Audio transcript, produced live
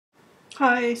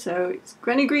Hi, so it's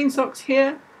Granny Greensocks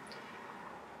here,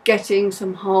 getting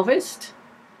some harvest,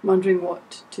 wondering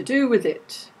what to do with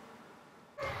it.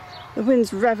 The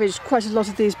wind's ravaged quite a lot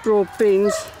of these broad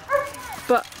beans,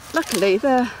 but luckily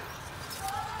they're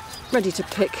ready to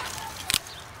pick.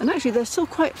 And actually they're still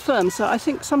quite firm, so I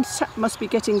think some sap must be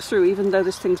getting through, even though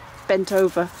this thing's bent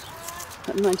over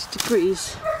at 90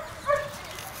 degrees.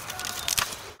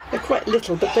 They're quite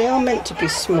little, but they are meant to be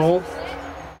small.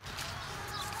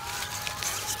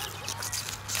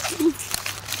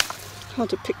 Hard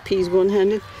to pick peas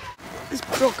one-handed. This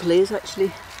broccoli is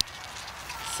actually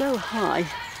so high.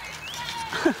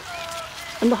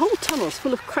 And the whole tunnel's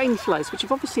full of crane flies, which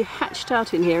have obviously hatched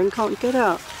out in here and can't get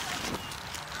out.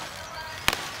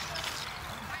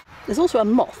 There's also a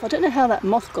moth. I don't know how that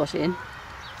moth got in.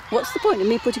 What's the point of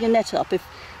me putting a net up if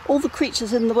all the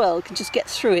creatures in the world can just get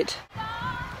through it?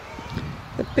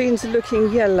 The beans are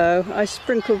looking yellow. I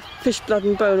sprinkled fish blood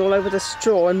and bone all over the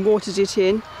straw and watered it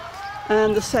in.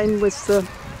 And the same with the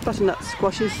butternut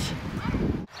squashes.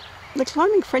 The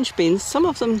climbing French beans, some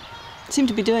of them seem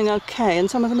to be doing okay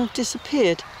and some of them have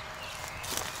disappeared.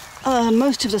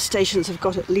 Most of the stations have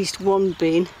got at least one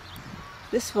bean.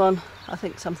 This one, I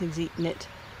think something's eaten it.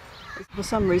 For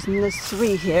some reason there's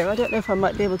three here. I don't know if I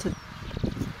might be able to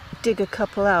dig a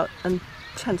couple out and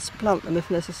transplant them if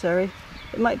necessary.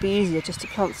 It might be easier just to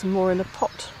plant some more in a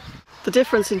pot. The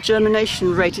difference in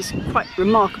germination rate is quite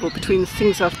remarkable between the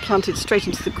things I've planted straight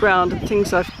into the ground and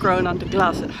things I've grown under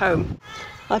glass at home.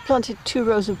 I planted 2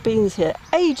 rows of beans here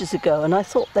ages ago and I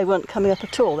thought they weren't coming up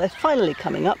at all. They're finally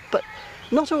coming up, but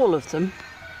not all of them.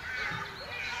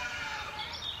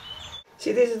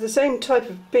 See, these are the same type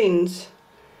of beans.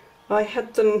 I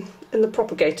had them in the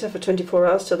propagator for 24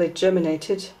 hours till they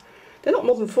germinated. They're not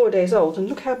more than 4 days old, and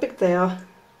look how big they are.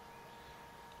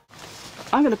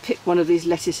 I'm going to pick one of these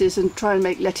lettuces and try and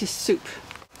make lettuce soup.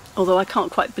 Although I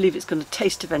can't quite believe it's going to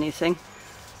taste of anything.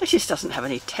 Lettuce doesn't have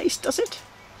any taste, does it?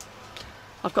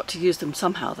 I've got to use them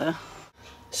somehow though.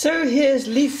 So here's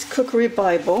Leith's Cookery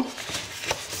Bible,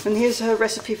 and here's her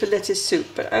recipe for lettuce soup.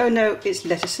 But oh no, it's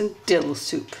lettuce and dill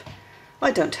soup.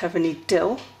 I don't have any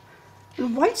dill.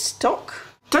 And white stock?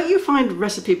 Don't you find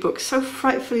recipe books so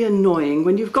frightfully annoying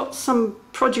when you've got some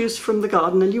produce from the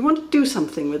garden and you want to do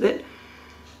something with it?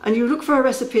 And you look for a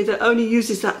recipe that only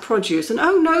uses that produce, and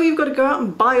oh no, you've got to go out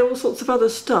and buy all sorts of other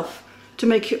stuff to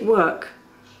make it work.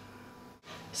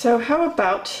 So how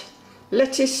about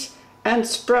lettuce and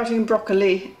sprouting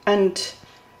broccoli and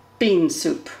bean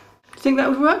soup? Do you think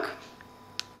that would work?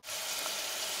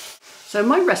 So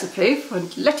my recipe for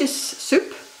lettuce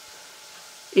soup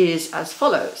is as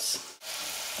follows.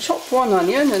 Chop 1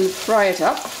 onion and fry it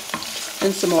up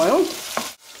in some oil.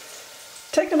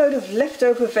 Take a load of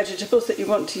leftover vegetables that you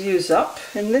want to use up.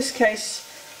 In this case,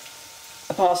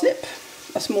 a parsnip,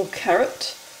 a small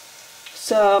carrot,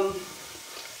 some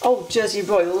old Jersey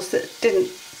Royals that didn't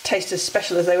taste as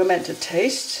special as they were meant to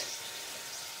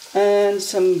taste, and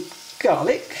some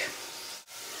garlic,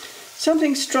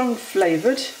 something strong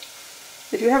flavoured.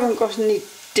 If you haven't got any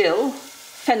dill,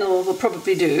 fennel will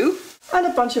probably do, and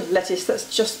a bunch of lettuce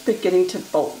that's just beginning to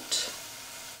bolt.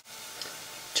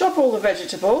 Chop all the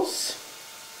vegetables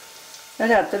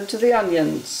and add them to the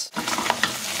onions.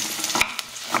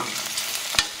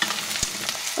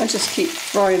 And just keep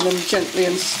frying them gently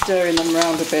and stirring them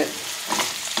around a bit.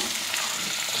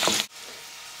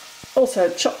 Also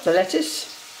chop the lettuce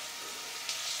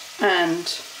and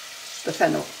the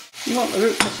fennel. You want the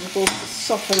root vegetables to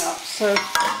soften up, so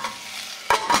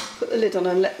put the lid on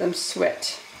and let them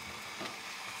sweat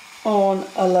on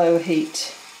a low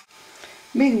heat.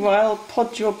 Meanwhile,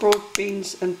 pod your broad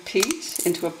beans and peas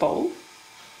into a bowl.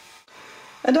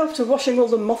 And after washing all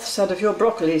the moths out of your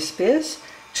broccoli spears,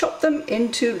 chop them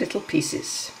into little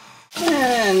pieces.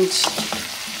 And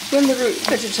when the root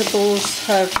vegetables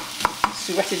have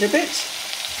sweated a bit,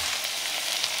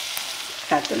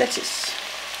 add the lettuce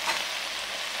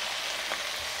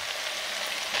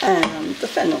and the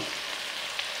fennel.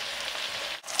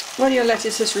 When your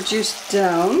lettuce has reduced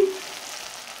down,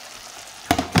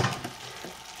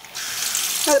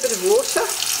 add a bit of water.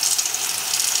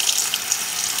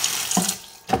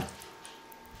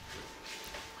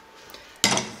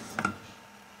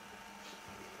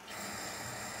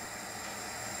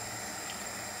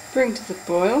 Bring to the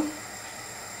boil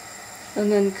and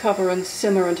then cover and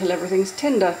simmer until everything's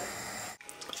tender.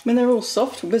 When they're all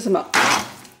soft, whiz them up.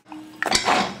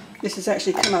 This has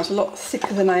actually come out a lot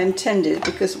thicker than I intended,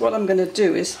 because what I'm going to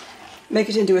do is make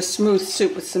it into a smooth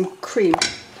soup with some cream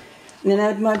and then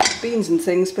add my beans and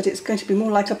things, but it's going to be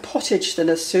more like a pottage than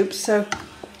a soup, so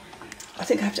I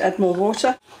think I have to add more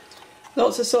water.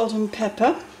 Lots of salt and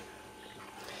pepper.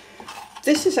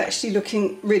 This is actually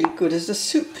looking really good as a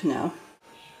soup now.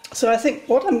 So I think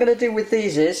what I'm going to do with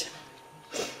these is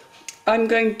I'm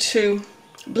going to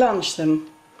blanch them,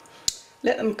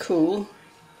 let them cool,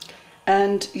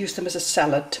 and use them as a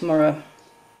salad tomorrow.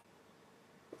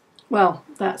 Well,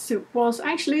 that soup was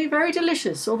actually very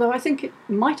delicious, although I think it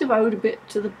might have owed a bit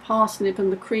to the parsnip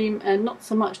and the cream and not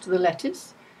so much to the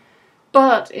lettuce.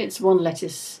 But it's one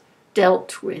lettuce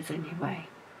dealt with anyway.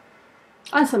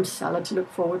 And some salad to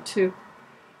look forward to.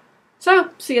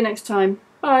 So, see you next time.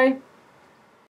 Bye.